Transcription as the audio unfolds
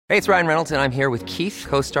Hey, it's Ryan Reynolds, and I'm here with Keith,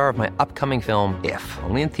 co-star of my upcoming film, If,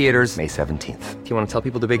 only in theaters May 17th. Do you want to tell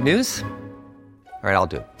people the big news? All right, I'll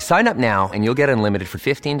do it. Sign up now and you'll get unlimited for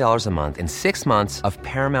 $15 a month and 6 months of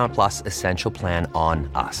Paramount Plus Essential Plan on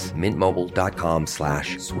us.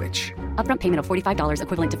 MintMobile.com/switch. Upfront payment of $45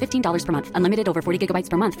 equivalent to $15 per month. Unlimited over 40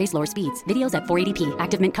 gigabytes per month. Face lower speeds. Videos at 480p.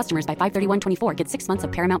 Active Mint customers by 531.24 get 6 months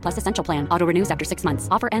of Paramount Plus Essential Plan. Auto renews after 6 months.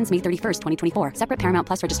 Offer ends May 31st, 2024. Separate Paramount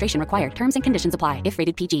Plus registration required. Terms and conditions apply if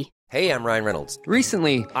rated PG. Hey, I'm Ryan Reynolds.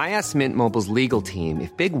 Recently, I asked Mint Mobile's legal team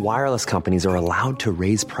if big wireless companies are allowed to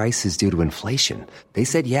raise prices due to inflation. They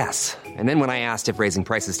said yes. And then when I asked if raising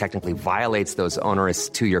prices technically violates those onerous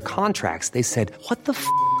 2-year contracts, they said, "What the f***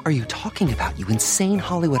 are you talking about, you insane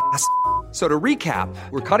Hollywood ass?" So to recap,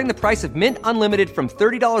 we're cutting the price of Mint Unlimited from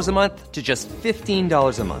 $30 a month to just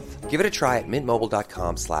 $15 a month. Give it a try at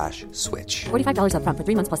mintmobile.com/switch. $45 upfront for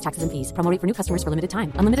 3 months plus taxes and fees. Promo rate for new customers for limited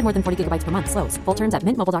time. Unlimited more than 40 gigabytes per month. Slows full terms at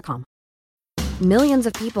mintmobile.com. Millions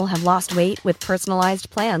of people have lost weight with personalized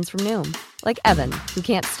plans from Noom. Like Evan, who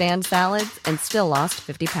can't stand salads and still lost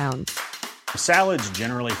 50 pounds. Salads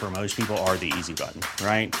generally for most people are the easy button,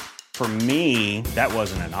 right? For me, that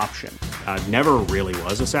wasn't an option. I never really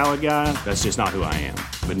was a salad guy. That's just not who I am.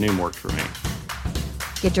 But Noom worked for me.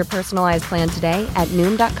 Get your personalized plan today at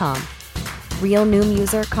Noom.com. Real Noom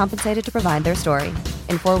user compensated to provide their story.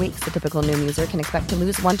 In 4 weeks, the typical Noom user can expect to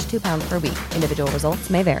lose 1 to 2 pounds per week. Individual results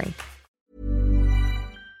may vary.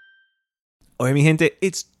 Oye, mi gente,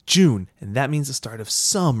 it's June, and that means the start of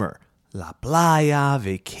summer. La playa,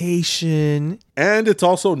 vacation. And it's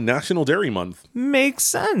also National Dairy Month. Makes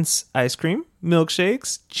sense. Ice cream,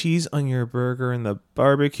 milkshakes, cheese on your burger, and the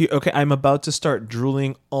barbecue. Okay, I'm about to start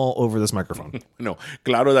drooling all over this microphone. No,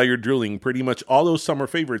 claro that you're drooling. Pretty much all those summer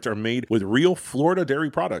favorites are made with real Florida dairy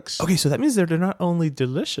products. Okay, so that means they're not only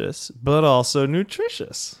delicious, but also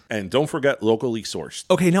nutritious. And don't forget locally sourced.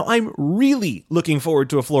 Okay, now I'm really looking forward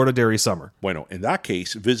to a Florida dairy summer. Bueno, in that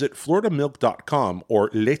case, visit floridamilk.com or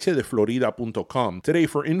lechedeflorida.com today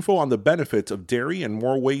for info on the benefits of dairy and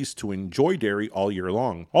more ways to enjoy dairy all year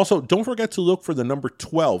long. Also, don't forget to look for the number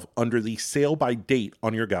 12 under the sale by date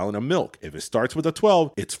on your gallon of milk. If it starts with a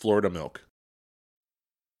 12, it's Florida milk.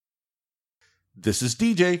 This is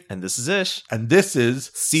DJ. And this is Ish. And this is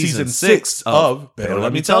Season 6 of Pero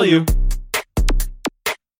Let Me Tell You.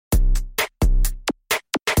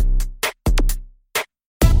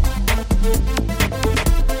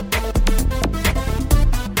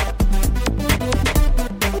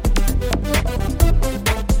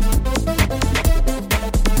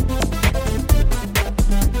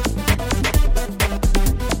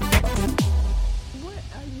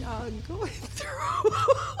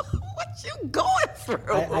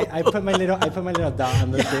 I put my little dot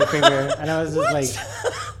on the finger, and I was just like,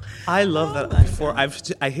 I love that before I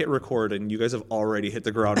hit record and you guys have already hit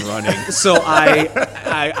the ground running. So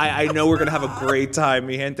I know we're gonna have a great time,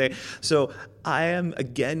 mi gente. So I am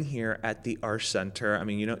again here at the Arsht Center. I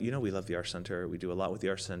mean, you know, we love the Arsht Center. We do a lot with the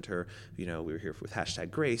Arsht Center. You know, we were here with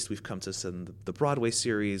 #Grace. We've come to the Broadway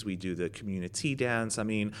series. We do the community dance. I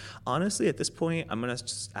mean, honestly, at this point, I'm gonna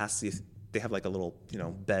just ask if they have like a little,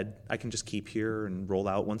 bed I can just keep here and roll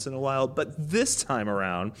out once in a while. But this time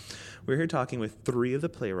around, we're here talking with 3 of the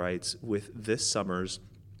playwrights with this summer's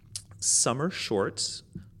Summer Shorts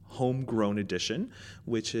Homegrown Edition,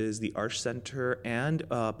 which is the Arsht Center and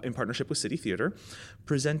in partnership with City Theater,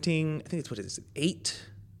 presenting, I think it's 8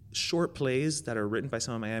 short plays that are written by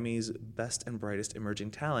some of Miami's best and brightest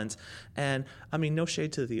emerging talents. And I mean, no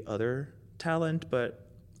shade to the other talent, but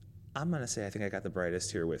I'm going to say I think I got the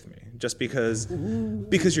brightest here with me, just because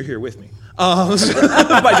you're here with me.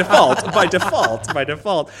 By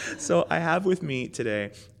default. So I have with me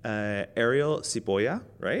today Ariel Cipolla,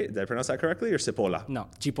 right? Did I pronounce that correctly, or Cipolla? no,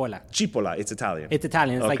 cipolla. Cipolla, it's Italian. It's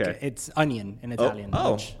Italian. It's Okay. like it's onion in Italian.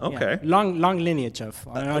 Okay. Long lineage of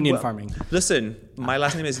onion farming. Listen, my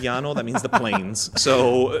last name is Llano. That means the plains.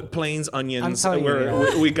 So plains, onions. I'm telling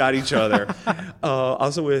you. We got each other.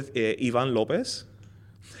 Also with Ivan Lopez.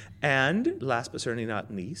 And last but certainly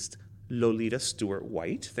not least, Lolita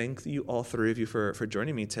Stewart-White. Thank you, all 3 of you, for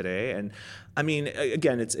joining me today. And I mean,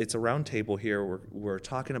 again, it's a round table here. We're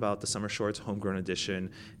talking about the Summer Shorts Homegrown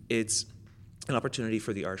Edition. It's an opportunity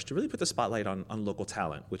for the Arsht to really put the spotlight on local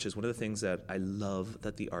talent, which is one of the things that I love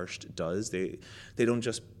that the Arsht does. They don't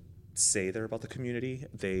just say they're about the community,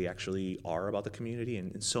 they actually are about the community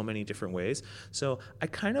in so many different ways. So I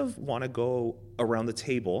kind of want to go around the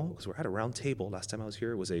table, because we're at a round table. Last time I was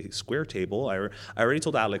here, it was a square table. I already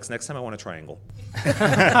told Alex, next time I want a triangle.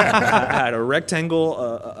 I had a rectangle,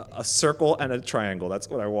 a circle, and a triangle. That's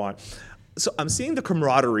what I want. So I'm seeing the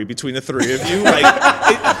camaraderie between the three of you. Like,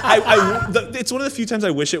 it's one of the few times I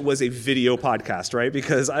wish it was a video podcast, right?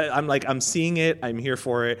 Because I'm seeing it, I'm here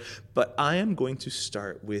for it. But I am going to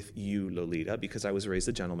start with you, Lolita, because I was raised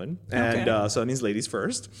a gentleman, and so that means ladies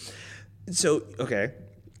first. So, okay.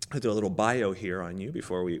 I'll do a little bio here on you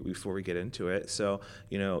before we get into it. So,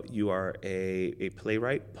 you are a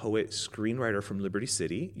playwright, poet, screenwriter from Liberty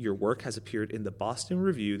City. Your work has appeared in the Boston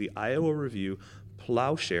Review, the Iowa Review,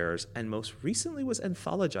 Plowshares, and most recently was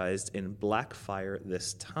anthologized in Blackfire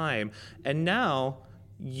This Time. And now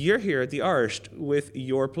you're here at the Arsht with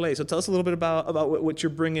your play. So tell us a little bit about what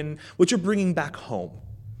you're bringing back home.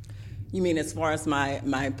 You mean as far as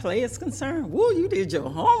my play is concerned? Woo, you did your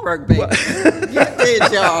homework, baby. You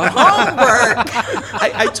did your homework.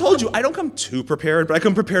 I told you, I don't come too prepared, but I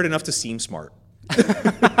come prepared enough to seem smart.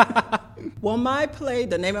 Well, my play,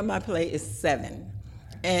 the name of my play is Seven.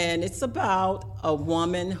 And it's about a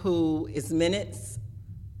woman who is minutes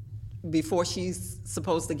before she's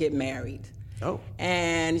supposed to get married. Oh.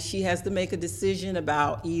 And she has to make a decision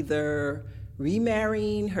about either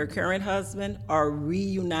remarrying her current husband or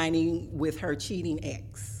reuniting with her cheating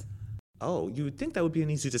ex. Oh, you would think that would be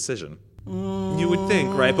an easy decision. You would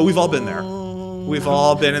think, right? But we've all been there. We've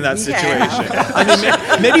all been in that situation. I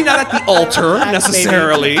mean, maybe not at the altar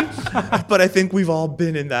necessarily, but I think we've all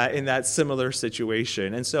been in that similar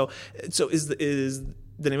situation. And so is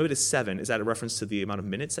the name of it is Seven? Is that a reference to the amount of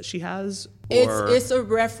minutes that she has? It's a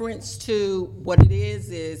reference to what it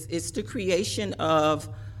is it's the creation of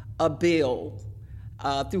a bill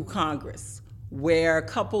through Congress where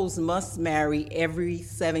couples must marry every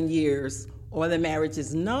 7 years or the marriage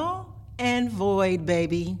is null and void,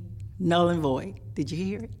 baby. Null and void. Did you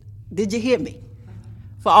hear it? Did you hear me?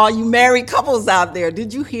 For all you married couples out there,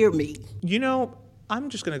 did you hear me? I'm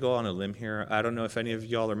just going to go on a limb here. I don't know if any of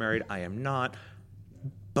y'all are married. I am not.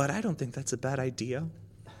 But I don't think that's a bad idea.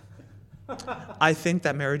 I think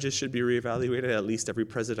that marriages should be reevaluated at least every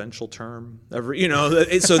presidential term. So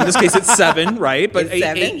in this case it's 7, right? But it's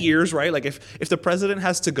 7. 8 years, right? Like if the president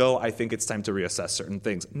has to go, I think it's time to reassess certain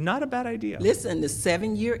things. Not a bad idea. Listen, the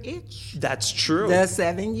 7-year itch. That's true. The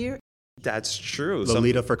 7-year. That's true.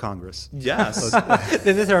 Lolita for Congress. Yes.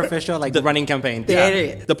 This is her official running campaign. There it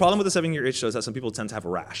is. The problem with the 7-year itch, though, is that some people tend to have a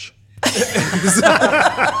rash.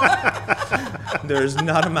 There's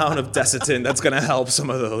not amount of Desitin that's going to help some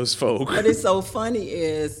of those folk. What is so funny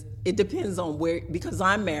is it depends on where, because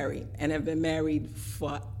I'm married and have been married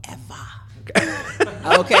forever.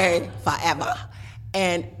 Okay, forever.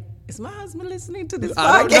 And is my husband listening to this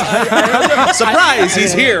podcast? I don't know. Surprise,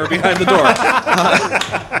 he's here behind the door.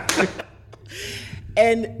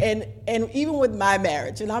 And even with my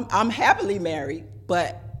marriage, and I'm happily married,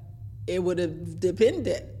 but it would have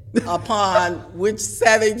depended upon which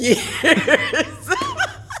 7 years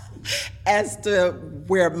as to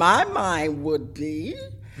where my mind would be.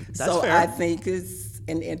 That's fair. I think it's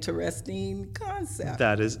an interesting concept.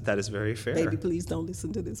 That is very fair. Baby, please don't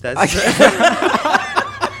listen to this.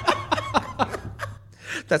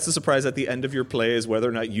 That's the surprise at the end of your play is whether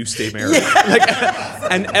or not you stay married. Yes.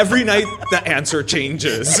 And every night the answer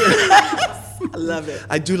changes. I love it.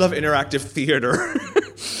 I do love interactive theater.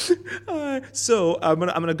 So I'm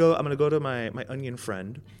gonna go to my onion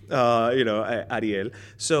friend, Ariel.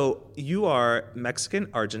 So you are Mexican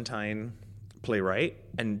Argentine playwright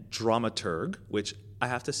and dramaturg, which I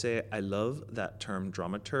have to say I love that term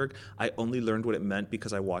dramaturg. I only learned what it meant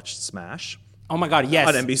because I watched Smash. Oh my God, yes.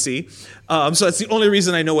 On NBC. So that's the only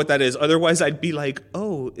reason I know what that is. Otherwise, I'd be like,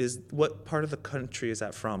 oh, what part of the country is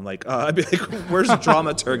that from? I'd be like, where's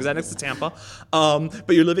dramaturg? Is that next to Tampa?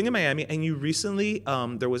 But you're living in Miami, and you recently,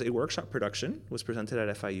 there was a workshop production, was presented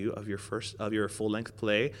at FIU of your full-length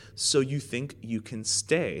play, So You Think You Can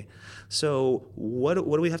Stay. So what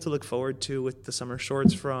do we have to look forward to with the summer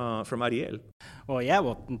shorts from Ariel?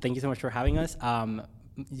 Well, thank you so much for having us.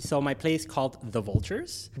 So my play is called The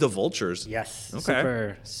Vultures. The Vultures? Yes. Okay.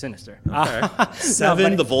 Super sinister. Okay.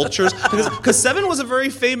 Seven, The Vultures. Because Seven was a very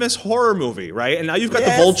famous horror movie, right? And now you've got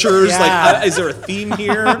The Vultures. Yeah. Is there a theme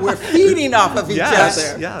here? We're feeding off of each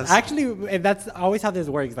other. Yes. Actually, that's always how this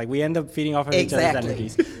works. We end up feeding off of each other's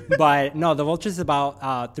energies. But no, The Vultures is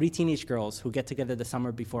about 3 teenage girls who get together the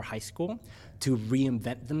summer before high school to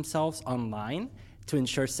reinvent themselves online to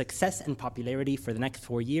ensure success and popularity for the next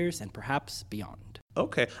 4 years and perhaps beyond.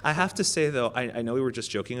 Okay. I have to say, though, I know we were just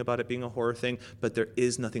joking about it being a horror thing, but there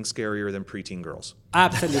is nothing scarier than preteen girls.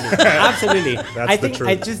 Absolutely. Absolutely. I think truth.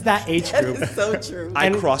 it's just that age group. That is so true. I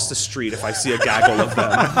cross the street if I see a gaggle of them.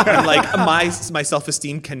 And my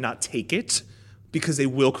self-esteem cannot take it because they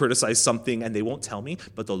will criticize something and they won't tell me,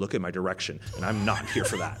 but they'll look in my direction. And I'm not here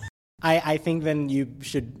for that. I think then you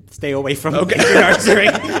should stay away from arts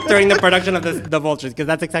during the production of the Vultures, because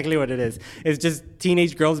that's exactly what it is. It's just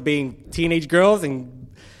teenage girls being teenage girls, and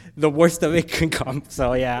the worst of it can come.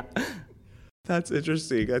 So yeah. That's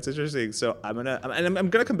interesting. So I'm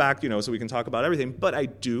gonna come back, so we can talk about everything. But I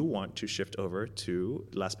do want to shift over to,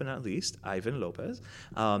 last but not least, Ivan Lopez,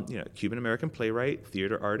 Cuban American playwright,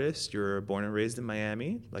 theater artist. You're born and raised in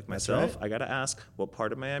Miami, like myself. Right. I gotta ask, what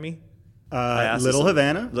part of Miami? Little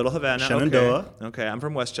Havana. Shenandoah. Okay, I'm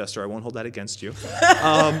from Westchester. I won't hold that against you.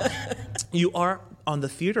 You are on the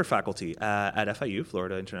theater faculty at FIU,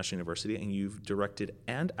 Florida International University, and you've directed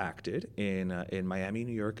and acted in Miami,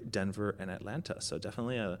 New York, Denver, and Atlanta. So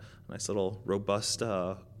definitely a nice little robust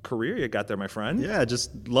career you got there, my friend. Yeah,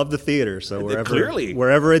 just love the theater. So Clearly.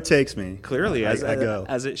 wherever it takes me, I go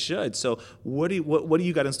as it should. So what do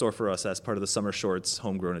you got in store for us as part of the Summer Shorts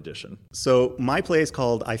Homegrown Edition? So my play is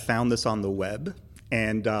called "I Found This on the Web,"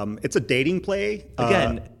 and it's a dating play.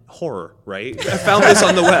 Again. Horror, right? I found this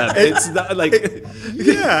on the web. It's not like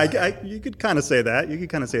you could kind of say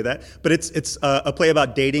that. But it's a play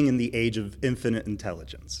about dating in the age of infinite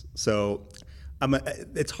intelligence. So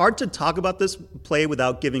it's hard to talk about this play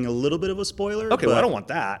without giving a little bit of a spoiler. Okay, well, I don't want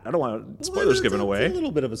that. I don't want spoilers given away. It's a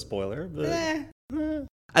little bit of a spoiler, but.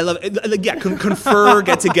 I love it. Yeah, confer,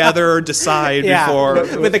 get together, decide before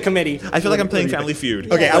with the committee. I feel like I'm playing Family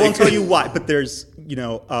Feud. Okay, I won't tell you why, but there's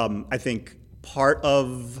I think part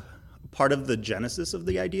of the genesis of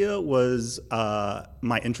the idea was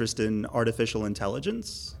my interest in artificial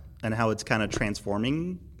intelligence and how it's kind of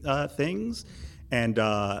transforming things, and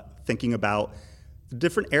thinking about the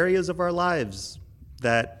different areas of our lives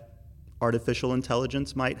that artificial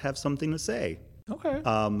intelligence might have something to say. Okay.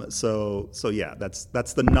 So yeah, that's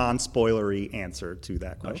the non-spoilery answer to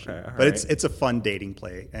that question. Okay, but it's a fun dating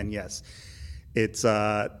play, and yes, it's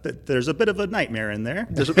there's a bit of a nightmare in there.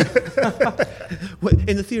 In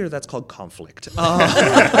the theater, that's called conflict.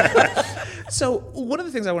 So one of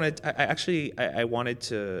the things I wanted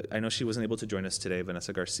to. I know she wasn't able to join us today,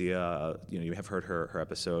 Vanessa Garcia. You have heard her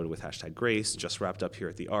episode with #Grace, just wrapped up here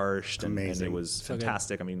at the Arsht, and it was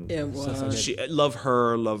fantastic. Good. I mean, it was. She love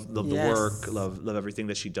her, love the work, love everything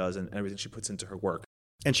that she does, and everything she puts into her work.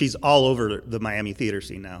 And she's all over the Miami theater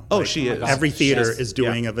scene now. Oh, she is. Every theater is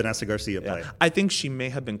doing a Vanessa Garcia play. I think she may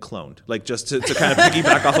have been cloned, like just to kind of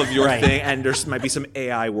piggyback off of your thing. And there might be some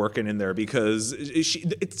AI working in there, because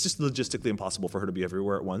it's just logistically impossible for her to be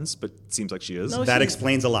everywhere at once. But it seems like she is. No, that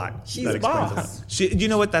explains a lot. She's boss. You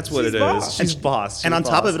know what? That's what it is. She's boss. And on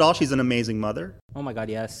top of it all, she's an amazing mother. Oh my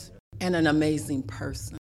God, yes. And an amazing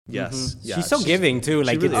person. Yes. Mm-hmm. Yeah, she's so giving too.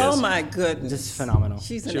 Like, really oh my goodness, just phenomenal.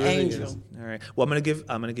 She's an angel. Really all right. Well, I'm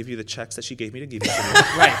gonna give you the checks that she gave me to give you.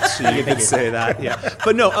 Right. So you can say that. Yeah.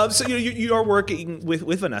 But no. So you are working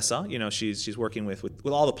with Vanessa. She's working with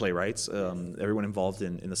all the playwrights, everyone involved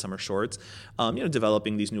in the Summer Shorts.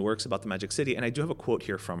 Developing these new works about the Magic City. And I do have a quote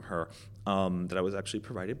here from her that I was actually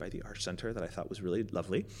provided by the Arsht Center that I thought was really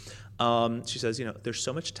lovely. She says, there's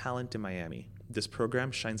so much talent in Miami. This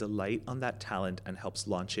program shines a light on that talent and helps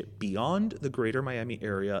launch it beyond the greater Miami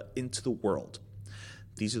area into the world.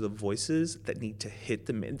 These are the voices that need to hit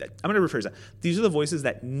I'm going to rephrase that. These are the voices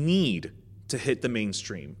that need to hit the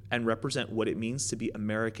mainstream and represent what it means to be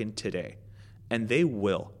American today. And they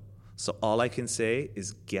will. So all I can say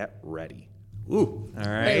is get ready. Ooh. All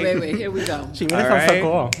right. Wait. Here we go. She made it sound so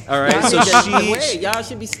cool. All right. So y'all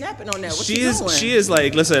should be snapping on that. What she is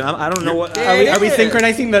like, listen, I don't know what. Are we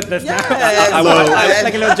synchronizing the snap?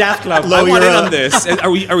 Like a little jazz club. I want in on this.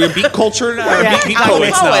 Are we a beat culture now? Beat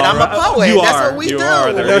poets now? I'm a poet. You That's are. what we you do.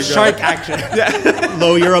 Are. There Little shark action.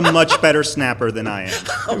 Lo, you're a much better snapper than I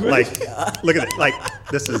am. Look at it. Like,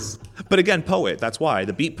 this is. But again, poet. That's why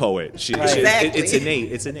the beat poet. Exactly.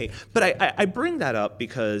 It's innate. But I bring that up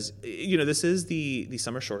because this is the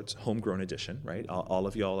Summer Shorts Homegrown Edition, right? All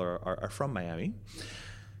of y'all are from Miami,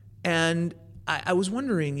 and I was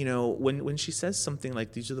wondering, when she says something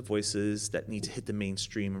like these are the voices that need to hit the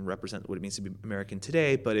mainstream and represent what it means to be American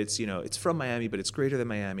today, but it's from Miami, but it's greater than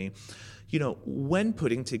Miami. When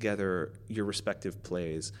putting together your respective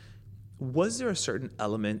plays, was there a certain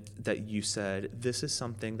element that you said, this is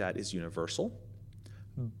something that is universal,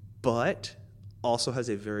 but also has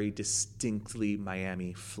a very distinctly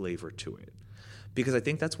Miami flavor to it? Because I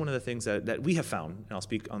think that's one of the things that we have found, and I'll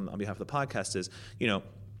speak on behalf of the podcast, is,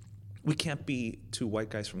 we can't be two white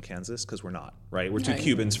guys from Kansas, because we're not, right? We're two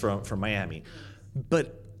Cubans from Miami.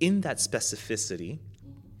 But in that specificity,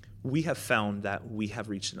 we have found that we have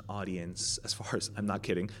reached an audience, as far as, I'm not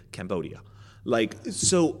kidding, Cambodia.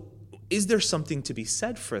 So is there something to be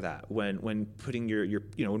said for that when putting your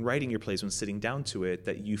when writing your plays, when sitting down to it,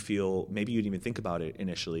 that you feel maybe you didn't even think about it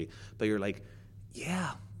initially, but you're like,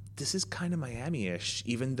 yeah, this is kind of Miami-ish,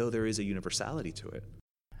 even though there is a universality to it?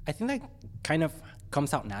 I think that kind of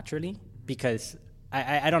comes out naturally because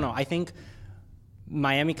I don't know. I think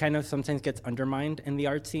Miami kind of sometimes gets undermined in the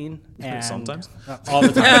art scene. And sometimes? All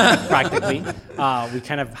the time, practically. We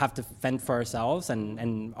kind of have to fend for ourselves,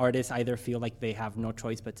 and artists either feel like they have no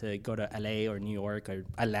choice but to go to LA or New York or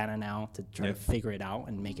Atlanta now to try to figure it out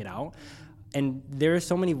and make it out. And there are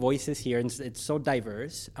so many voices here, and it's so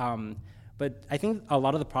diverse. But I think a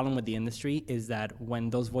lot of the problem with the industry is that when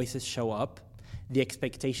those voices show up, the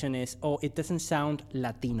expectation is, oh, it doesn't sound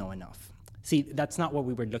Latino enough. See, that's not what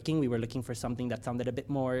we were looking. We were looking for something that sounded a bit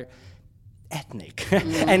more ethnic.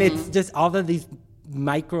 And it's just all of these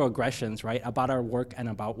microaggressions, right, about our work and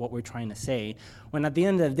about what we're trying to say. When at the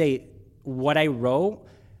end of the day, what I wrote,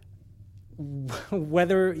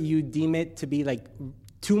 whether you deem it to be like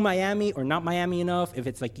too Miami or not Miami enough, if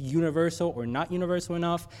it's like universal or not universal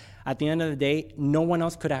enough, at the end of the day, no one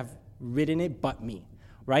else could have written it but me,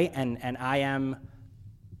 right? And I am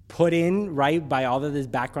put in, right, by all of this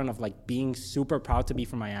background of like being super proud to be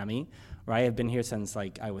from Miami, right? I've been here since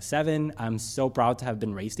like I was 7. I'm so proud to have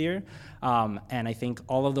been raised here. And I think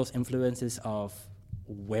all of those influences of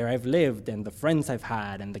where I've lived and the friends I've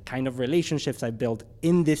had and the kind of relationships I've built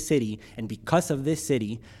in this city and because of this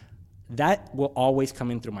city, that will always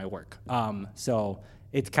come in through my work. So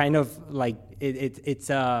it's kind of like, it's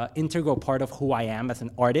an integral part of who I am as an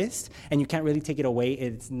artist, and you can't really take it away.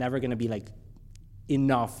 It's never gonna be like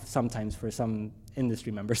enough sometimes for some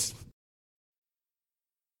industry members.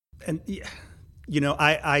 And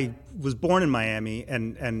I was born in Miami,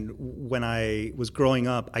 and when I was growing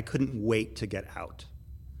up, I couldn't wait to get out.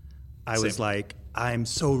 I was like, I'm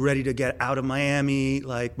so ready to get out of Miami.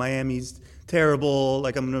 Like, Miami's terrible.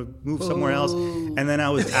 Like, I'm gonna move somewhere else. And then I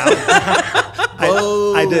was out.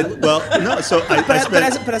 I did well. No, so but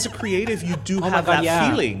as a creative, you do have that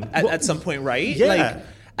feeling at some point, right? Yeah. Like,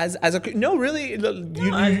 really,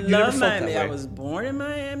 I love Miami. I was born in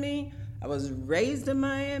Miami. I was raised in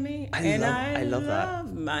Miami, I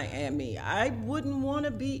love Miami. I wouldn't want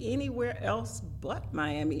to be anywhere else but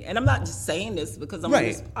Miami. And I'm not just saying this because I'm on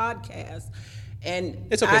this podcast. And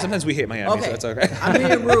it's okay. Sometimes we hate Miami, so it's okay. I'm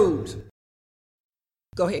being rude.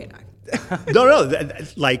 Go ahead. No.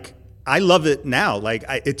 Like, I love it now. Like,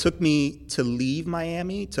 it took me to leave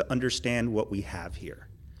Miami to understand what we have here.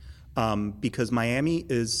 Because Miami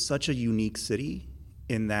is such a unique city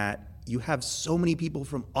in that you have so many people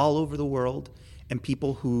from all over the world and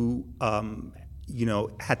people who,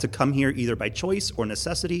 had to come here either by choice or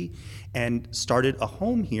necessity and started a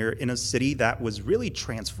home here in a city that was really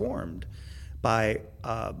transformed by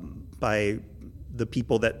the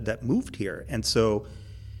people that moved here. And so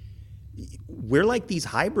we're like these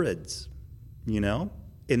hybrids,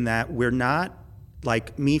 in that we're not,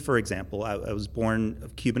 like me, for example, I was born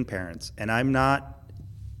of Cuban parents, and I'm not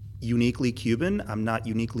uniquely Cuban. I'm not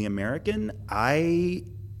uniquely American. I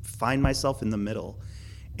find myself in the middle.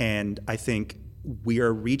 And I think we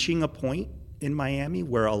are reaching a point in Miami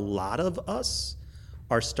where a lot of us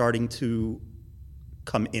are starting to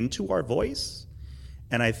come into our voice.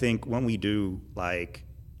 And I think when we do, I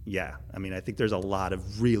think there's a lot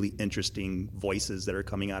of really interesting voices that are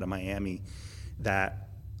coming out of Miami that,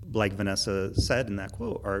 like Vanessa said in that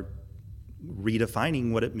quote, are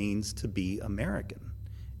redefining what it means to be American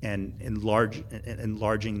and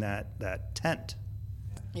enlarging that tent.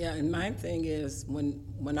 Yeah, and my thing is when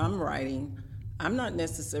I'm writing, I'm not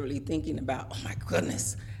necessarily thinking about, oh my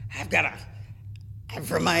goodness, I'm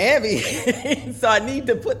from Miami. So I need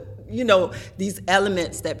to put, these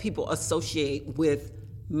elements that people associate with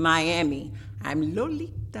Miami. I'm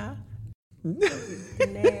Lolita.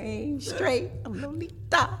 Name straight, I'm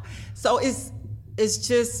Lolita. So it's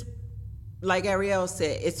just like Ariel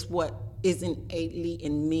said, it's what is innately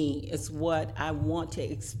in me. It's what I want to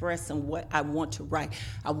express and what I want to write.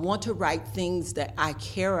 I want to write things that I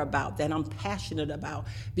care about, that I'm passionate about.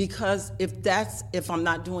 Because if I'm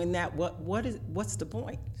not doing that, what's the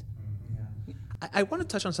point? I want to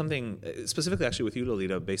touch on something specifically, actually, with you,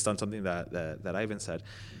 Lolita, based on something that Ivan said.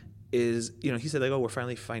 Is, he said, like, oh, we're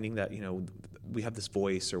finally finding that, we have this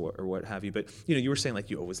voice or what have you. But, you were saying,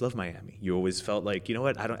 like, you always loved Miami. You always felt like, you know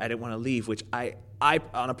what, I didn't want to leave, which I,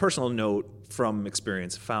 on a personal note from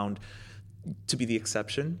experience, found to be the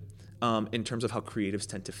exception in terms of how creatives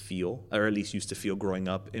tend to feel, or at least used to feel growing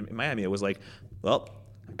up in Miami. It was like, well,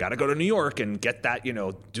 I've got to go to New York and get that,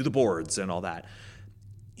 do the boards and all that.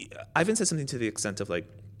 Ivan said something to the extent of, like,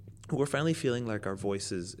 we're finally feeling like our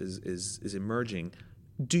voice is emerging.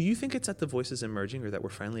 Do you think it's that the voice is emerging, or that we're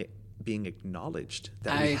finally being acknowledged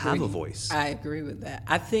that we have a voice? I agree with that.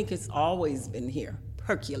 I think it's always been here,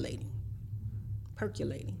 percolating.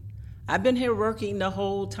 I've been here working the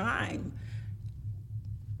whole time,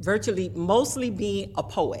 mostly being a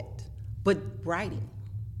poet, but writing.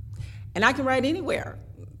 And I can write anywhere.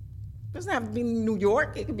 It doesn't have to be in New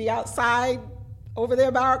York. It could be outside over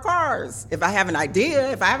there by our cars. If I have an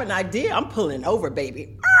idea, I'm pulling over,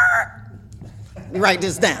 baby. Write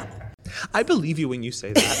this down. I believe you when you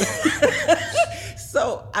say that.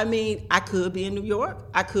 So, I mean, I could be in New York.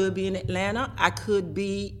 I could be in Atlanta. I could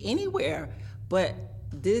be anywhere. But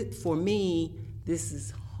for me, this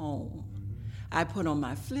is home. I put on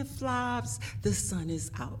my flip-flops. The sun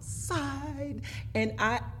is outside. And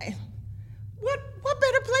what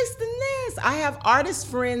better place than this? I have artist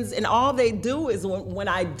friends, and all they do is when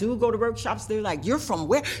I do go to workshops, they're like, "You're from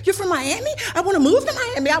where? You're from Miami? I want to move to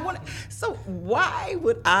Miami. So why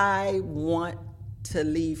would I want to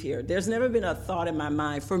leave here? There's never been a thought in my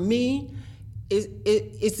mind. For me,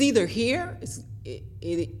 it's either here.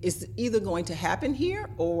 It's either going to happen here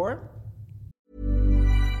or.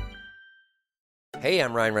 Hey,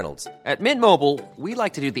 I'm Ryan Reynolds. At Mint Mobile, we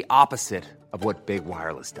like to do the opposite of what Big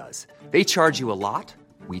Wireless does. They charge you a lot,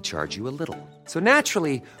 we charge you a little. So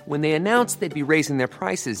naturally, when they announced they'd be raising their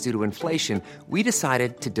prices due to inflation, we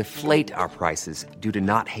decided to deflate our prices due to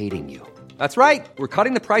not hating you. That's right. We're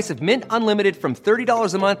cutting the price of Mint Unlimited from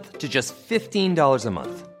 $30 a month to just $15 a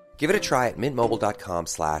month. Give it a try at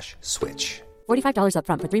mintmobile.com/switch. $45 up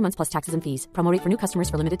front for 3 months plus taxes and fees. Promo rate for new customers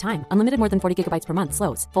for limited time. Unlimited more than 40 gigabytes per month.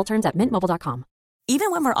 Slows full terms at mintmobile.com.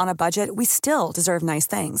 Even when we're on a budget, we still deserve nice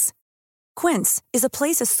things. Quince is a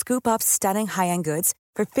place to scoop up stunning high-end goods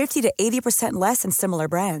for 50 to 80% less than similar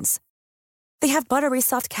brands. They have buttery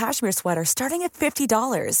soft cashmere sweaters starting at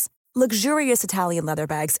 $50, luxurious Italian leather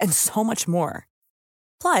bags, and so much more.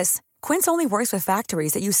 Plus, Quince only works with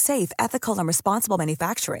factories that use safe, ethical, and responsible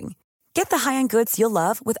manufacturing. Get the high-end goods you'll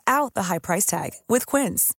love without the high price tag with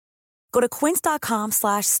Quince. Go to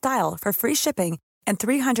quince.com/style for free shipping and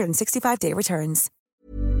 365-day returns.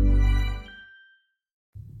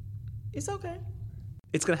 It's okay.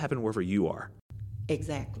 It's going to happen wherever you are.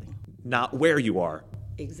 Exactly. Not where you are.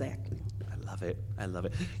 Exactly. I love it.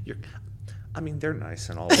 They're nice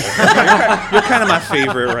and all. You're kind of my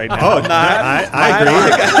favorite right now. Oh, I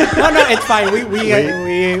agree. No, it's fine.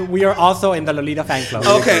 We are also in the Lolita fan club.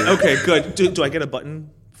 Okay, good. Do I get a button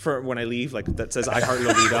for when I leave, like that says "I heart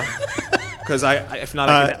Lolita"? Because if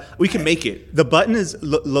not, we can make it. The button is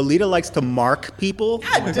Lolita likes to mark people.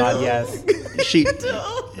 Oh my God, yes.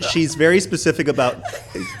 She's very specific about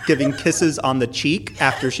giving kisses on the cheek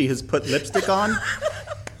after she has put lipstick on.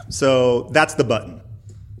 So that's the button.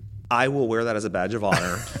 I will wear that as a badge of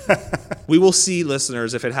honor. We will see,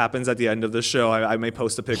 listeners, if it happens at the end of the show. I may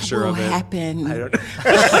post a picture of it. It will happen. I don't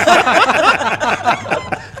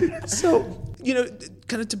know. So,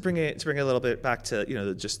 kind of to bring it a little bit back to,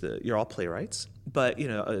 you're all playwrights, but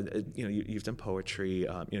you've done poetry,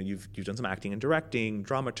 you've done some acting and directing,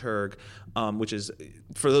 dramaturg, which is,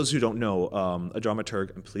 for those who don't know, a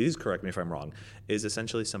dramaturg, and please correct me if I'm wrong, is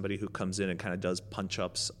essentially somebody who comes in and kind of does punch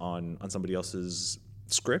ups on somebody else's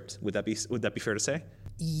script. Would that be fair to say?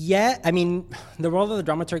 Yeah, I mean, the role of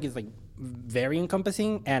the dramaturg is like very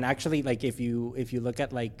encompassing, and actually, like if you look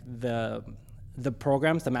at like the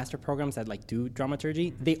programs, the master programs that like do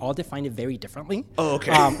dramaturgy, they all define it very differently. Oh,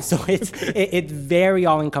 okay. So it's very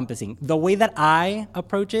all encompassing. The way that I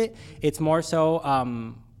approach it, it's more so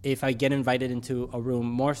if I get invited into a room,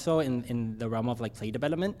 more so in the realm of like play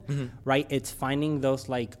development, right? It's finding those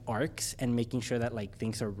like arcs and making sure that like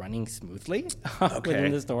things are running smoothly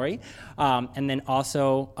within the story. And then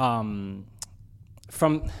also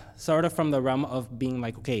from the realm of being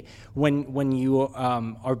like, okay, when you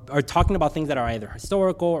are talking about things that are either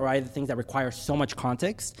historical or either things that require so much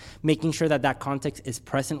context, making sure that context is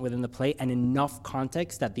present within the play and enough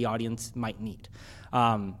context that the audience might need.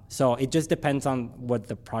 So it just depends on what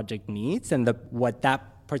the project needs and what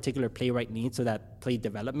that particular playwright needs, so that play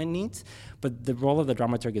development needs. But the role of the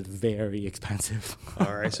dramaturg is very expensive.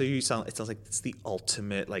 All right, so it sounds like it's the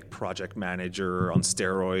ultimate like project manager on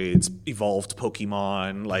steroids, evolved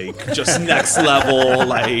Pokemon, like just next level,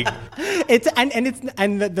 like.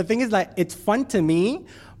 The thing is that it's fun to me.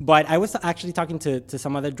 But I was actually talking to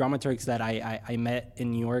some other dramaturgs that I met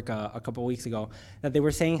in New York a couple of weeks ago, that they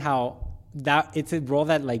were saying how that it's a role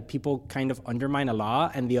that like people kind of undermine a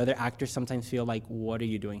lot, and the other actors sometimes feel like, what are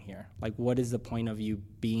you doing here? Like, what is the point of you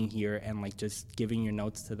being here and like just giving your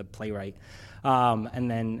notes to the playwright? And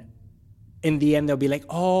then in the end, they'll be like,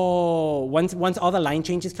 oh, once all the line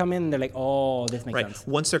changes come in, they're like, oh, this makes sense.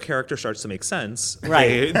 Once their character starts to make sense,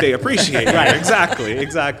 right. they appreciate it. Right.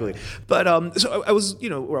 Exactly. But so I was,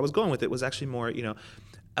 where I was going with it was actually more,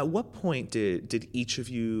 at what point did each of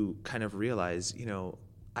you kind of realize,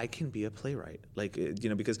 I can be a playwright,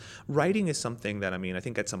 because writing is something that, I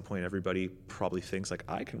think at some point everybody probably thinks like,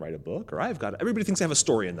 I can write a book, or everybody thinks they have a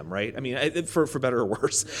story in them, right? For better or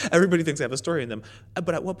worse, everybody thinks they have a story in them.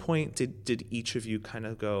 But at what point did each of you kind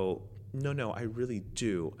of go, no, I really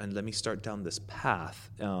do, and let me start down this path?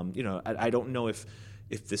 I don't know if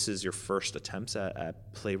this is your first attempts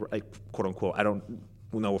at play, quote unquote, I don't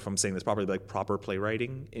know if I'm saying this properly, like proper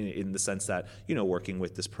playwriting in the sense that, working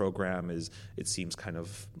with this program it seems kind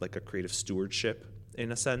of like a creative stewardship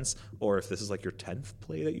in a sense, or if this is like your 10th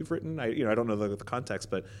play that you've written. I don't know the context,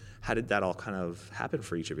 but how did that all kind of happen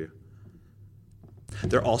for each of you?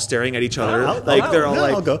 They're all staring at each other.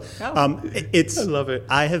 I'll go. I love it.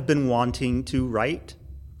 I have been wanting to write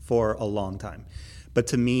for a long time. But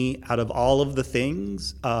to me, out of all of the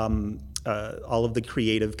things, all of the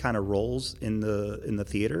creative kind of roles in the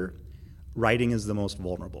theater, writing is the most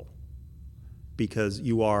vulnerable, because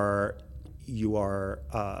you are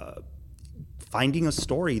finding a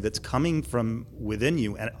story that's coming from within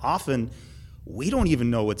you, and often we don't even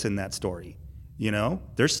know what's in that story.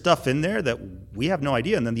 There's stuff in there that we have no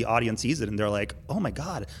idea, and then the audience sees it and they're like, oh my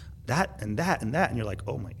God, that and that and that, and you're like,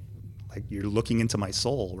 oh my, like you're looking into my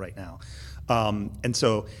soul right now. And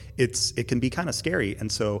so it can be kind of scary.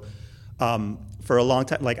 And so for a long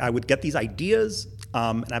time, I would get these ideas,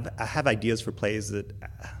 and I have ideas for plays that,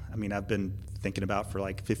 I've been thinking about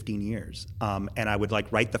for 15 years. And I would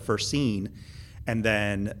write the first scene, and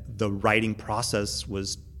then the writing process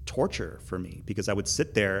was torture for me, because I would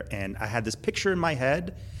sit there and I had this picture in my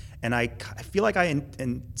head, and I feel like I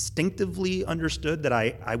instinctively understood that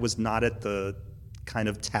I was not at the kind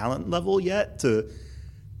of talent level yet to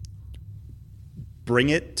bring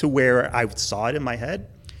it to where I saw it in my head.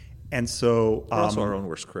 And so we're also our own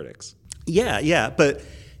worst critics. Yeah. But,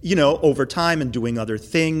 over time and doing other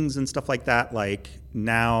things and stuff like that,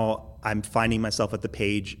 now I'm finding myself at the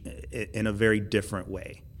page in a very different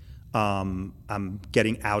way. I'm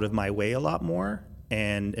getting out of my way a lot more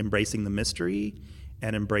and embracing the mystery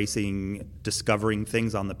and embracing discovering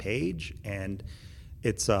things on the page. And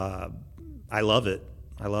it's, I love it.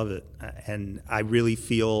 And I really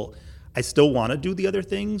feel I still want to do the other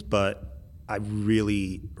things, but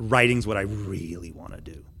writing's what I really want to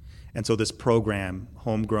do. And so this program,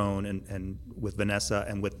 Homegrown, and with Vanessa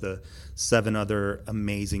and with the 7 other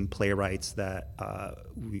amazing playwrights that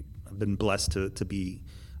we've been blessed to be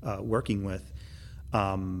working with,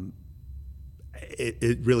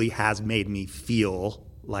 it really has made me feel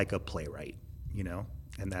like a playwright,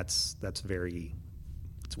 and that's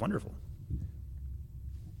it's wonderful.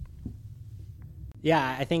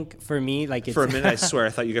 Yeah, I think for me, it's... For a minute, I swear,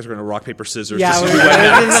 I thought you guys were going to rock, paper, scissors. Yeah,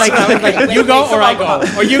 you go or I go.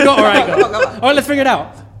 Or you go or I go. Or let's figure it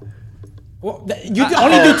out. Well, you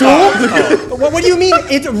only do 2? What do you mean?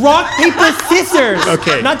 It's rock, paper, scissors.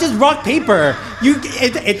 Okay. Not just rock, paper.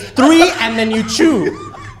 It's 3 and then you chew.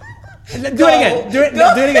 Do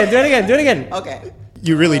it again. Okay.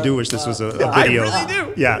 You really do wish this was a video. I really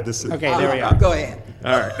do. Yeah, this is... Okay, there we are. Go ahead.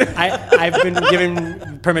 All right. I've been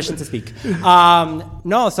given permission to speak.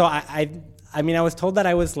 No, so I was told that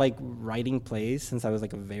I was writing plays since I was a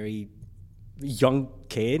very young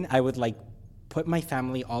kid. I would put my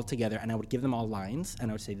family all together and I would give them all lines and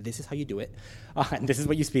I would say, this is how you do it, and this is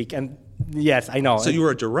what you speak. And yes, I know. So you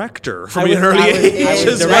were a director from an early age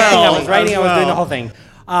as well. I was writing, I was doing the whole thing.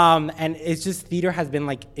 And it's just theater has been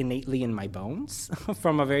innately in my bones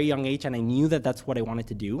from a very young age, and I knew that that's what I wanted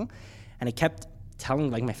to do. And I kept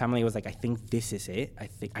telling my family, I was I think this is it.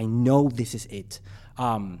 I know this is it.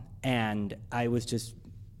 And I was just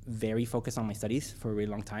very focused on my studies for a really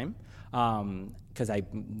long time, because I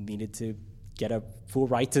needed to get a full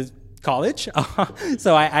ride to college.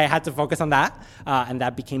 So I had to focus on that, and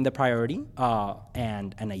that became the priority.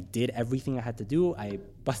 And I did everything I had to do. I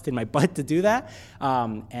busted my butt to do that.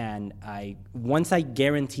 And once I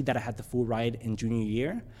guaranteed that I had the full ride in junior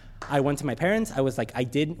year, I went to my parents. I was I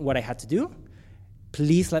did what I had to do.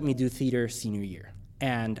 Please let me do theater senior year.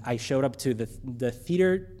 And I showed up to the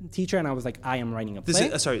theater teacher, and I was I am writing a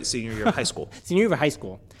play. Senior year of high school. Senior year of high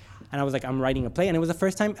school. And I was I'm writing a play. And it was the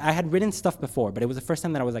first time, I had written stuff before, but it was the first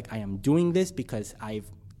time that I was I am doing this because I've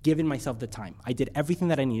given myself the time. I did everything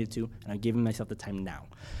that I needed to, and I've given myself the time now.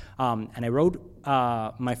 And I wrote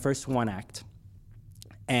my first 1 act.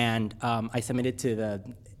 And I submitted to the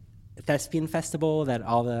thespian festival that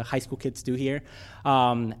all the high school kids do here.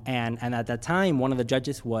 And at that time, one of the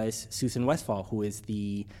judges was Susan Westphal, who is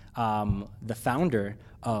the founder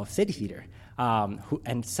of City Theater.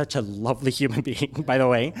 And such a lovely human being, by the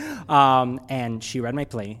way. And she read my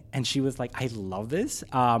play, and she was like, I love this.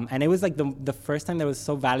 And it was like the first time that was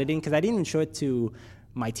so validating, because I didn't even show it to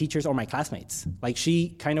my teachers or my classmates. Like, she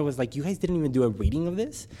kind of was like, you guys didn't even do a reading of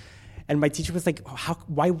this? And my teacher was like,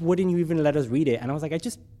 why wouldn't you even let us read it? And I was like, I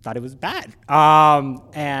just thought it was bad.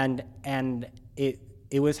 And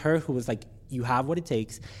it was her who was like, you have what it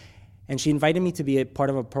takes. And she invited me to be a part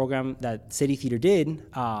of a program that City Theater did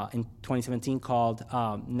in 2017 called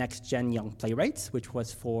Next Gen Young Playwrights, which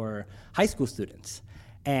was for high school students.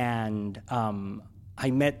 And I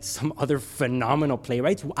met some other phenomenal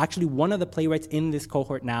playwrights. Actually, one of the playwrights in this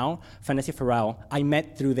cohort now, Vanessa Farrell, I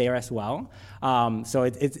met through there as well. So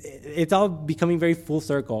it's all becoming very full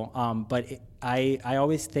circle. But I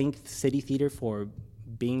always thank City Theater for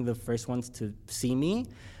being the first ones to see me,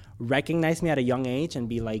 recognize me at a young age, and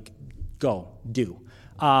be like, go, do.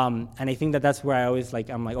 And I think that's where I always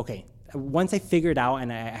I'm like, okay, once I figured out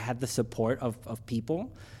and I had the support of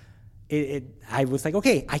people, I was like,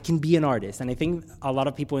 okay, I can be an artist. And I think a lot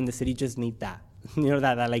of people in the city just need that,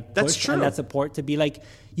 that like That's push true. and that support to be like,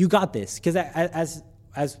 you got this. Because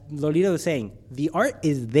as Lolita was saying, the art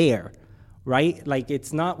is there, right? Like,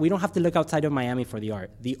 it's not, we don't have to look outside of Miami for the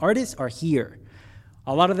art. The artists are here.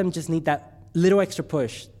 A lot of them just need that little extra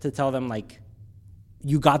push to tell them, like,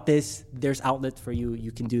 you got this, there's outlets for you,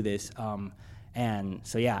 you can do this. And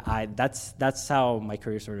so, yeah, that's how my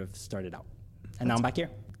career sort of started out. And now I'm back here.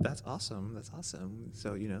 That's awesome.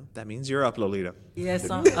 So, that means you're up, Lolita. Yes,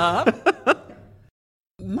 I'm up.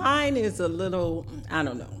 Mine is a little, I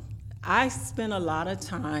don't know. I spent a lot of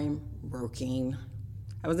time working.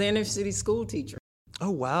 I was an inner city school teacher. Oh,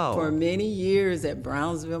 wow. For many years at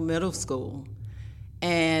Brownsville Middle School.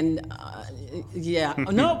 And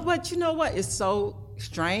no, but you know what? It's so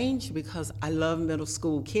strange because I love middle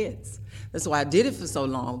school kids. That's why I did it for so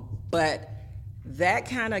long. But that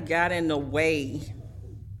kind of got in the way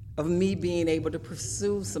of me being able to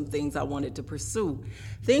pursue some things I wanted to pursue.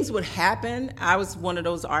 Things would happen. I was one of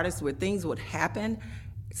those artists where things would happen,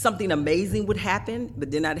 something amazing would happen, but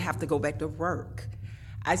then I'd have to go back to work.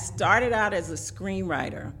 I started out as a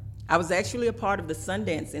screenwriter. I was actually a part of the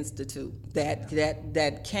Sundance Institute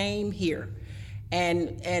that came here,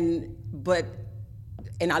 and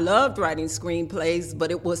I loved writing screenplays,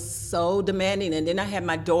 but it was so demanding. And then I had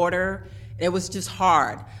my daughter. It was just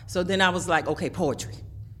hard. So then I was like, okay, poetry,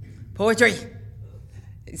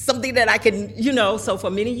 something that I can, So for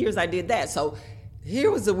many years I did that. So here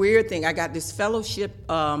was the weird thing. I got this fellowship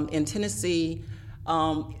in Tennessee.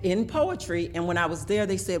 In poetry, and when I was there,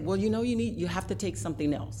 they said, well, you have to take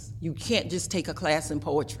something else. You can't just take a class in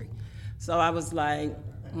poetry. So I was like,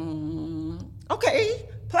 okay,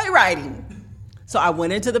 playwriting. So I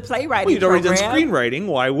went into the playwriting program. You'd already done screenwriting.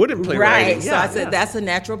 Why wouldn't playwriting? Right. So I said, that's a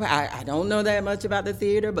natural. I don't know that much about the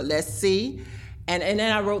theater, but let's see. And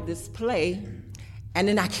then I wrote this play, and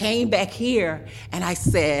then I came back here, and I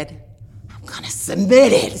said, I'm going to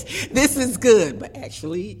submit it. This is good. But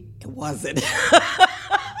actually, it wasn't.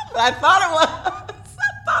 I thought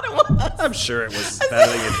it was. I'm sure it was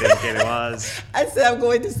better than you think it was. I said, I'm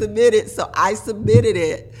going to submit it. So I submitted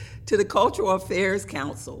it to the Cultural Affairs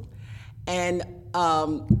Council. And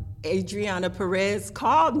Adriana Perez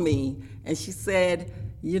called me, and she said,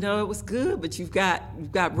 it was good, but you've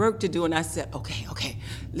got work to do. And I said, okay,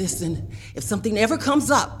 listen, if something ever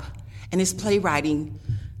comes up and it's playwriting,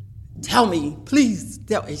 tell me, please.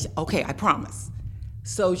 Okay, I promise.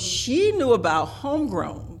 So she knew about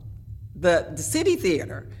Homegrown, the City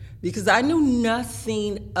Theater, because I knew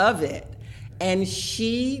nothing of it. And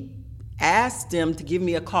she asked them to give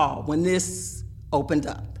me a call when this opened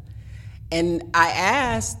up. And I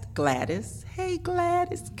asked Gladys, hey,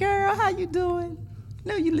 Gladys, girl, how you doing?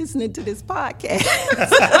 No, you listening to this podcast.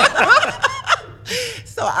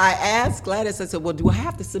 So I asked Gladys, I said, well, do I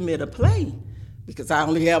have to submit a play? Because I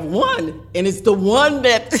only have one, and it's the one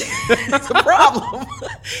that's a problem.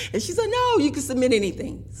 And she said, no, you can submit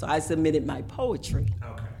anything. So I submitted my poetry.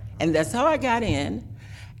 Okay. And that's how I got in.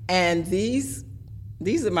 And these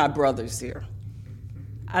are my brothers here.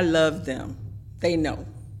 I love them. They know.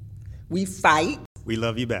 We fight. We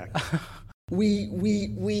love you back. We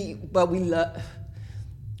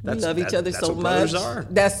love each other so what much. Brothers are.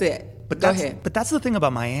 That's it. But Go ahead. But that's the thing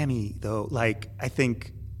about Miami, though. I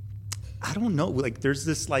think, I don't know. There's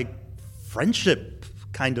this friendship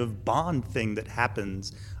kind of bond thing that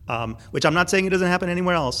happens, which I'm not saying it doesn't happen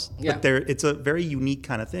anywhere else. Yeah. But it's a very unique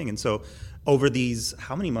kind of thing. And so, over these,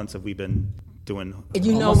 how many months have we been doing.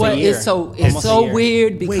 You know Almost a what? year. It's Almost a so year.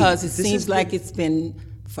 weird because Wait, it this seems is like it's been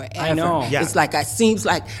forever. I know. Yeah. It's like it seems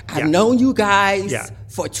like I've Yeah. known you guys Yeah.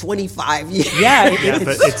 for 25 years. Yeah, but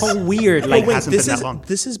it's so weird. Like, wait, hasn't this been is that long.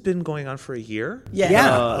 this has been going on for a year.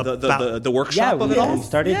 Yeah. The workshop yeah, of it all. we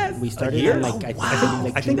started. Yes. We started year? in like I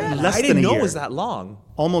think June. less I didn't than a know year. it was that long.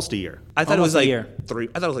 Almost a year. I thought it was Almost a like year. 3.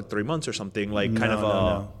 I thought it was like 3 months or something. Like kind of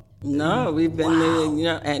No. No, we've been,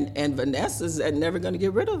 and Vanessa's never going to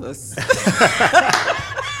get rid of us.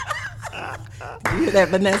 You hear that,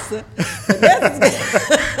 Vanessa?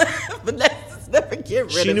 Vanessa's never get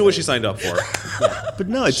rid of us. She knew what she signed up for. But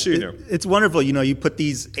no, Sure. it's wonderful. You put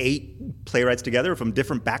these 8 playwrights together from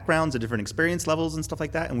different backgrounds and different experience levels and stuff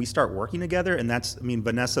like that, and we start working together. And that's,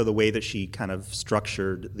 Vanessa, the way that she kind of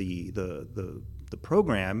structured the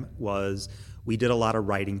program was we did a lot of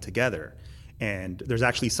writing together. And there's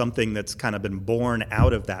actually something that's kind of been born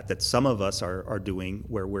out of that some of us are doing,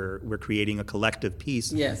 where we're creating a collective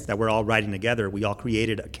piece that we're all writing together. We all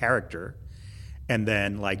created a character. And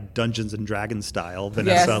then, like Dungeons and Dragons style,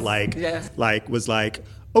 Vanessa was like,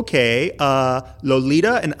 okay,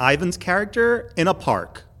 Lolita and Ivan's character in a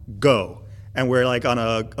park, go. And we're like on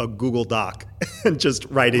a Google Doc and just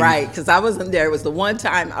writing. Right, because I wasn't there. It was the one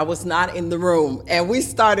time I was not in the room, and we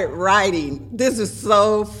started writing. This is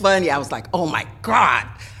so funny. I was like, oh my God,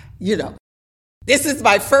 this is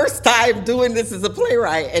my first time doing this as a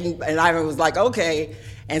playwright. And Ivan was like, okay.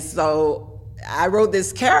 And so I wrote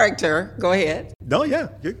this character. Go ahead. No, yeah.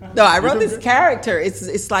 I wrote this character.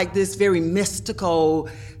 It's like this very mystical,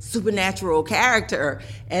 supernatural character.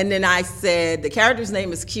 And then I said, the character's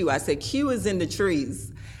name is Q. I said, Q is in the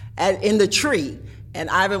trees, in the tree. And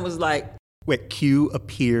Ivan was like, wait, Q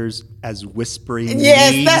appears as whispering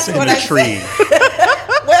yes, leaves that's in what the I tree.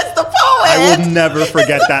 said. Where's the poet? I will never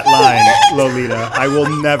forget that line, Lolita. I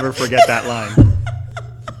will never forget that line.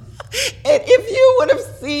 And if you would have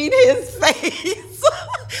seen his face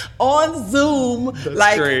on Zoom,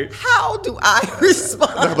 great. how do I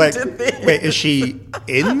respond to this? Wait, is she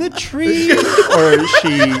in the tree or is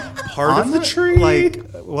she Part of the tree? Like,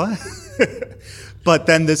 what? But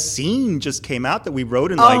then the scene just came out that we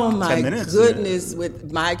wrote in like 10 minutes. Oh my goodness,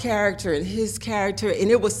 with my character and his character, and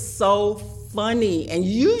it was so funny. And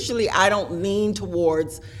usually I don't lean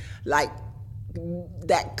towards like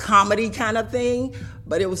that comedy kind of thing,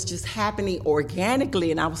 but it was just happening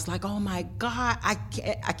organically, and I was like, oh my God, I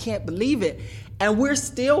can't believe it. And we're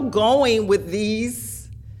still going with these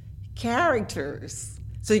characters.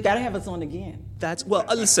 So you got to have us on again.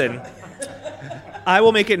 Listen, I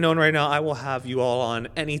will make it known right now, I will have you all on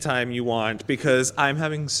anytime you want, because I'm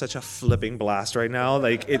having such a flipping blast right now.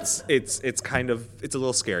 Like it's kind of, it's a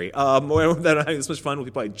little scary. That I'm having this much fun with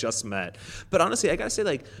people I just met. But honestly, I gotta say,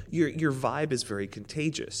 like, your vibe is very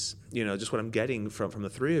contagious. Just what I'm getting from the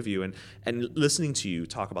three of you, and listening to you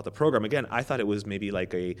talk about the program. Again, I thought it was maybe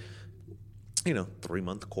like a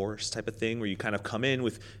 3-month course type of thing, where you kind of come in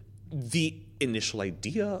with the initial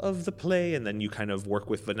idea of the play, and then you kind of work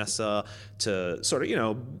with Vanessa to sort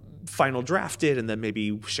of, final draft it, and then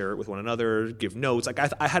maybe share it with one another, give notes. Like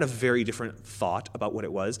I had a very different thought about what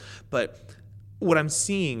it was, but what I'm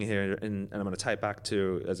seeing here, and I'm going to tie it back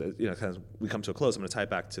to, as kind of we come to a close, I'm going to tie it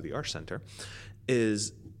back to the Arsht Center,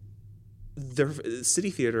 is the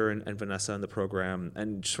City Theater and Vanessa and the program,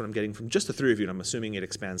 and just what I'm getting from just the three of you, and I'm assuming it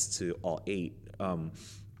expands to all 8,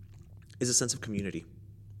 is a sense of community.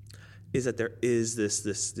 Is that there is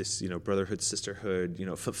this brotherhood, sisterhood,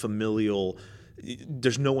 familial.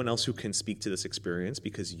 There's no one else who can speak to this experience,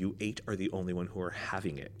 because you 8 are the only one who are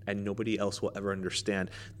having it, and nobody else will ever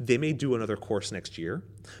understand. They may do another course next year,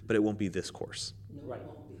 but it won't be this course. Right.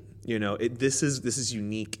 This is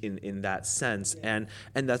unique in that sense, and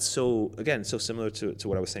that's so similar to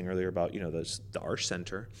what I was saying earlier about the Arsht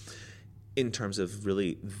Center. In terms of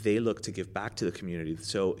really, they look to give back to the community.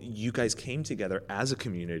 So you guys came together as a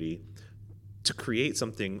community to create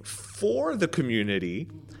something for the community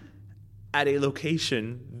at a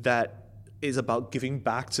location that is about giving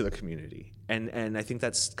back to the community. And I think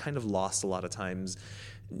that's kind of lost a lot of times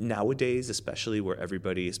nowadays, especially where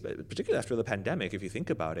everybody, particularly after the pandemic, if you think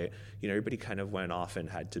about it, everybody kind of went off and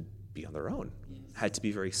had to be on their own, had to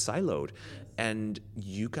be very siloed. And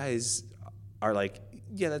you guys are like,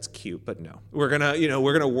 yeah, that's cute, but no, we're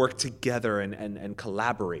gonna work together and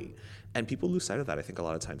collaborate, and people lose sight of that, I think, a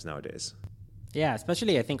lot of times nowadays. Yeah,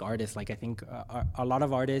 especially I think artists. Like I think a lot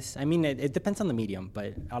of artists. I mean, it depends on the medium,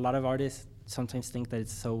 but a lot of artists sometimes think that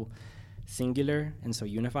it's so singular and so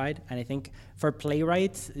unified. And I think for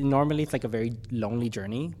playwrights, normally it's like a very lonely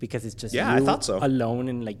journey, because it's just I thought so. alone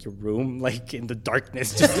in like your room, like in the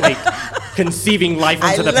darkness, just like conceiving life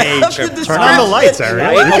onto the page. Turn on the lights, Ariel.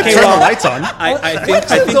 Right? Okay, turn the lights on. I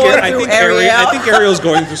think Ariel's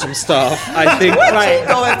going through some stuff. I think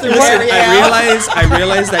Going through Ariel. I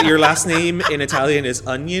realize that your last name in Italian is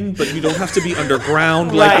Onion, but you don't have to be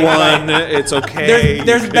underground like one. It's okay.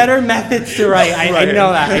 There's better methods to write. I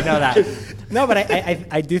know that. No, but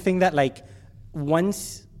I do think that like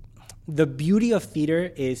once the beauty of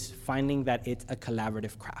theater is finding that it's a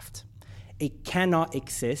collaborative craft. It cannot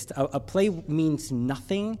exist. A play means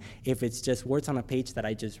nothing if it's just words on a page that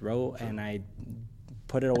I just wrote and I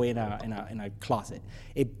put it away in a closet.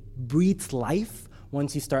 It breathes life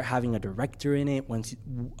once you start having a director in it, once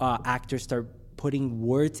actors start putting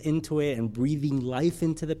words into it and breathing life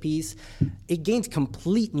into the piece, it gains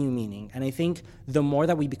complete new meaning. And I think the more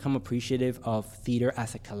that we become appreciative of theater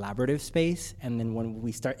as a collaborative space, and then when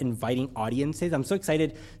we start inviting audiences, I'm so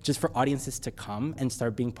excited just for audiences to come and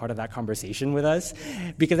start being part of that conversation with us,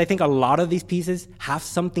 because I think a lot of these pieces have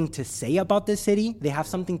something to say about this city. They have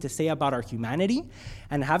something to say about our humanity.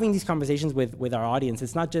 And having these conversations with our audience,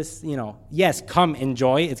 it's not just, yes, come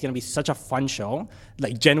enjoy. It's going to be such a fun show.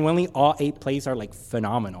 Like, genuinely, all 8 plays are, like,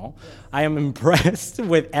 phenomenal. I am impressed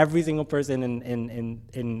with every single person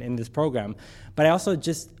in this program. But I also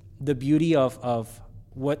just, the beauty of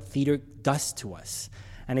what theater does to us.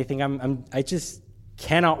 And I think I just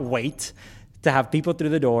cannot wait to have people through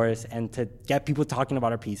the doors and to get people talking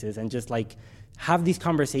about our pieces and just, like, have these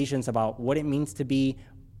conversations about what it means to be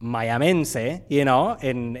Miamense,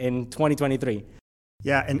 in 2023.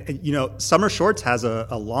 Yeah, and Summer Shorts has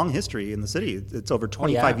a long history in the city. It's over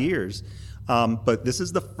 25 years. But this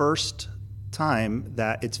is the first time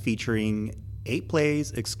that it's featuring 8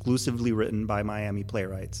 plays exclusively written by Miami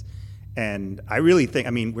playwrights. And I really think,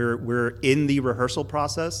 we're in the rehearsal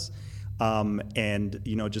process, and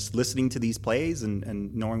just listening to these plays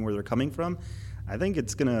and knowing where they're coming from, I think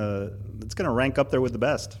it's gonna rank up there with the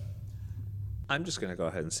best. I'm just going to go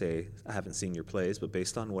ahead and say I haven't seen your plays, but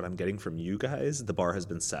based on what I'm getting from you guys, the bar has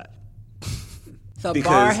been set.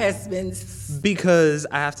 Because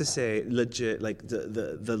I have to say, legit, like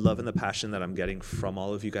the love and the passion that I'm getting from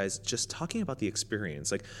all of you guys, just talking about the experience.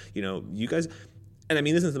 Like, you guys, and I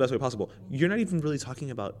mean this is the best way possible, you're not even really talking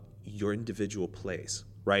about your individual plays,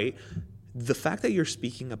 right? The fact that you're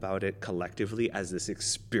speaking about it collectively as this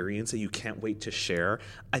experience that you can't wait to share,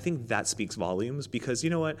 I think that speaks volumes, because you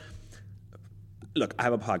know what? Look, I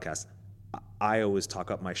have a podcast. I always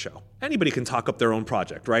talk up my show. Anybody can talk up their own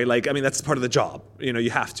project, right? Like, that's part of the job. You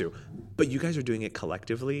have to. But you guys are doing it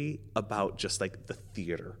collectively about just like the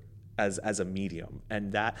theater as a medium,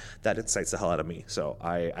 and that excites the hell out of me. So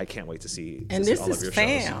I can't wait to see all of your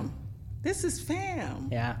shows. This is fam.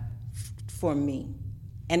 Yeah. For me,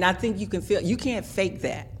 and I think you can feel. You can't fake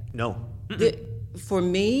that. No. For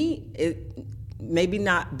me, it maybe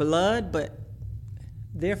not blood, but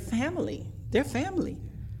they're family. They're family.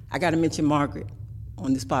 I got to mention Margaret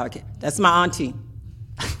on this podcast. That's my auntie.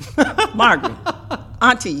 Margaret.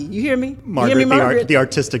 Auntie, you hear me? Margaret, you hear me, Margaret? The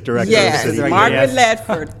artistic director yes, of the city. Margaret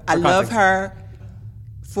Ledford. I love her.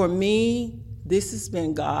 For me, this has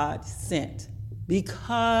been God sent,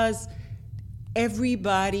 because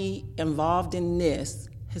everybody involved in this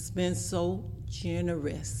has been so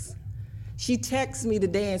generous. She texted me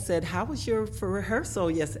today and said, "How was your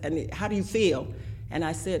rehearsal yesterday? And how do you feel?" And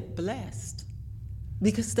I said, "Blessed."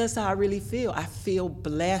 Because that's how I really feel. I feel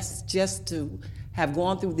blessed just to have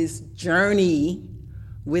gone through this journey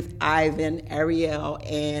with Ivan, Ariel,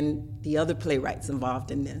 and the other playwrights involved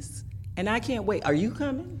in this. And I can't wait. Are you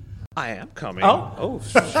coming? I am coming. Oh,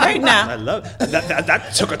 right now. I love that.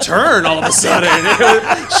 That took a turn all of a sudden.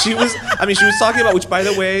 She was talking about, which, by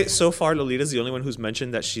the way, so far Lolita's the only one who's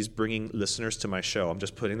mentioned that she's bringing listeners to my show. I'm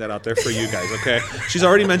just putting that out there for you guys, okay? She's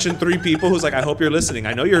already mentioned 3 people who's like, I hope you're listening.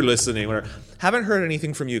 I know you're listening. Or haven't heard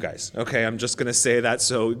anything from you guys, okay? I'm just gonna say that,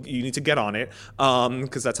 so you need to get on it,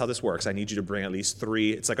 because that's how this works. I need you to bring at least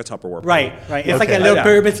 3. It's like a Tupperware. Right. It's like a little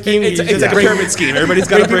pyramid scheme. It's like a pyramid scheme. Everybody's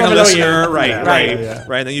got to bring a listener. Right.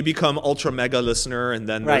 And then you become ultra mega listener, and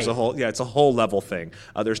then there's a whole it's a whole level thing.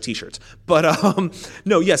 There's t-shirts, but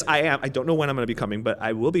no, yes, I am. I don't know when I'm going to be coming, but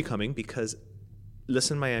I will be coming, because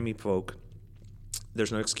listen, Miami folk,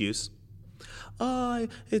 there's no excuse.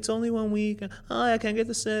 It's only 1 week. I can't get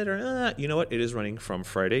the sitter. You know what? It is running from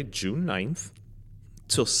Friday, June 9th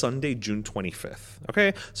till Sunday, June 25th.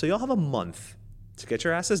 Okay, so y'all have a month to get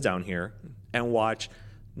your asses down here and watch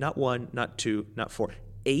not 1, not 2, not 4,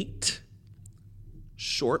 8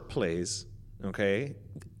 short plays, okay?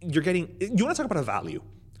 You want to talk about a value.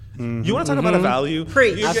 Mm-hmm. You want to talk about a value?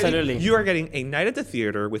 Absolutely. You are getting a night at the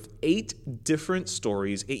theater with 8 different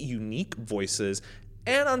stories, 8 unique voices,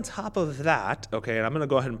 And on top of that, okay, and I'm going to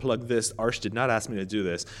go ahead and plug this. Arsht did not ask me to do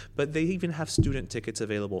this, but they even have student tickets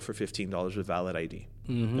available for $15 with valid ID.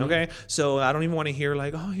 Okay? So I don't even want to hear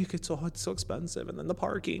like, oh, it's so expensive, and then the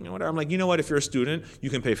parking and whatever. I'm like, you know what? If you're a student, you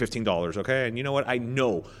can pay $15, okay? And you know what? I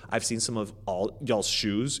know I've seen some of all y'all's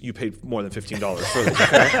shoes. You paid more than $15 for this,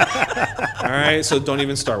 okay? All right? So don't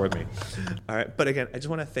even start with me. All right? But again, I just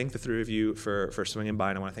want to thank the three of you for swinging by,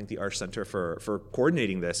 and I want to thank the Arsht Center for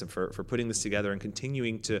coordinating this and for putting this together and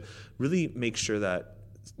continuing to really make sure that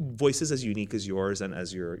voices as unique as yours and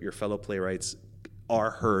as your fellow playwrights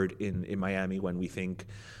are heard in Miami when we think,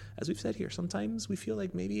 as we've said here, sometimes we feel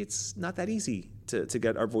like maybe it's not that easy to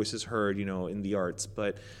get our voices heard, in the arts,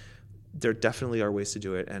 but there definitely are ways to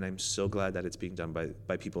do it, and I'm so glad that it's being done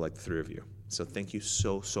by people like the three of you. So thank you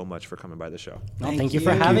so much for coming by the show. Thank you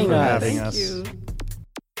for having us. Thank you.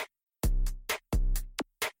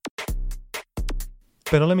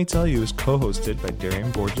 Pero Let Me Tell You is co-hosted by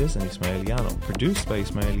Darian Borges and Ismaeliano, produced by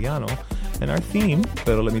Ismaeliano, and our theme,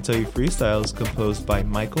 Pero Let Me Tell You Freestyle, is composed by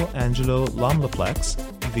Michael Angelo Lomlaplex,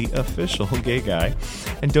 the official gay guy.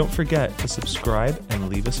 And don't forget to subscribe and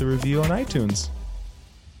leave us a review on iTunes.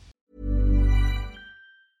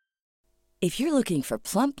 If you're looking for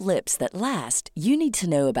plump lips that last, you need to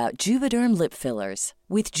know about Juvederm lip fillers.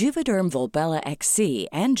 With Juvederm Volbella XC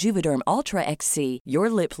and Juvederm Ultra XC, your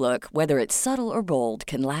lip look, whether it's subtle or bold,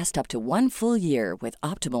 can last up to 1 full year with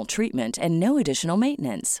optimal treatment and no additional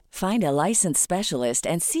maintenance. Find a licensed specialist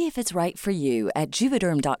and see if it's right for you at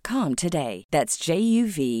Juvederm.com today. That's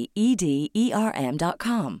JUVEDERM.com.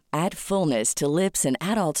 Add fullness to lips in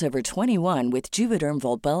adults over 21 with Juvederm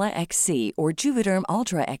Volbella XC or Juvederm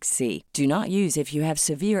Ultra XC. Do not use if you have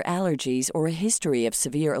severe allergies or a history of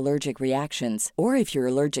severe allergic reactions, or if you're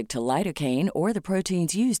allergic to lidocaine or the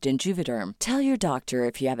proteins used in Juvederm. Tell your doctor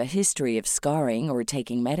if you have a history of scarring or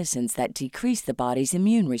taking medicines that decrease the body's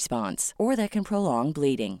immune response or that can prolong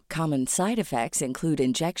bleeding. Common side effects include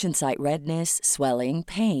injection site redness, swelling,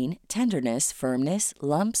 pain, tenderness, firmness,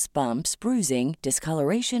 lumps, bumps, bruising,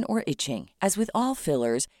 discoloration, or itching. As with all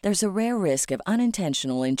fillers, there's a rare risk of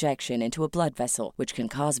unintentional injection into a blood vessel, which can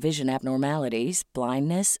cause vision abnormalities,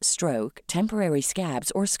 blindness, stroke, temporary scabs,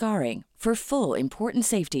 or scarring. For full, important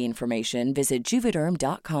safety information, visit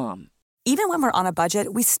Juvederm.com. Even when we're on a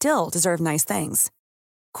budget, we still deserve nice things.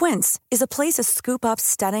 Quince is a place to scoop up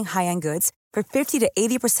stunning high-end goods for 50 to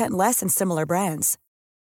 80% less than similar brands.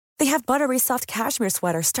 They have buttery soft cashmere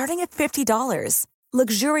sweaters starting at $50,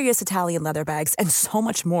 luxurious Italian leather bags, and so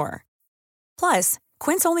much more. Plus,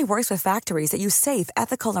 Quince only works with factories that use safe,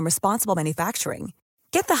 ethical, and responsible manufacturing.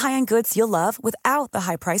 Get the high-end goods you'll love without the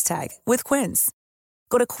high price tag with Quince.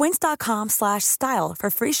 Go to quince.com/style for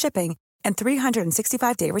free shipping and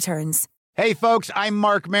 365-day returns. Hey, folks, I'm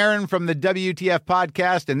Mark Maron from the WTF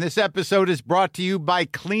Podcast, and this episode is brought to you by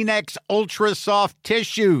Kleenex Ultra Soft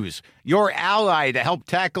Tissues, your ally to help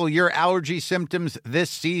tackle your allergy symptoms this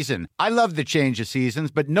season. I love the change of seasons,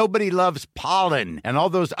 but nobody loves pollen and all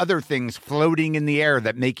those other things floating in the air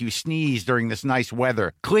that make you sneeze during this nice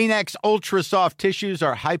weather. Kleenex Ultra Soft Tissues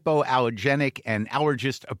are hypoallergenic and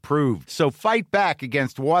allergist approved, so fight back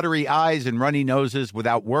against watery eyes and runny noses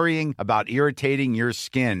without worrying about irritating your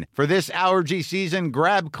skin. For this allergy season,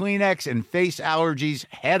 grab Kleenex and face allergies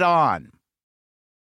head on.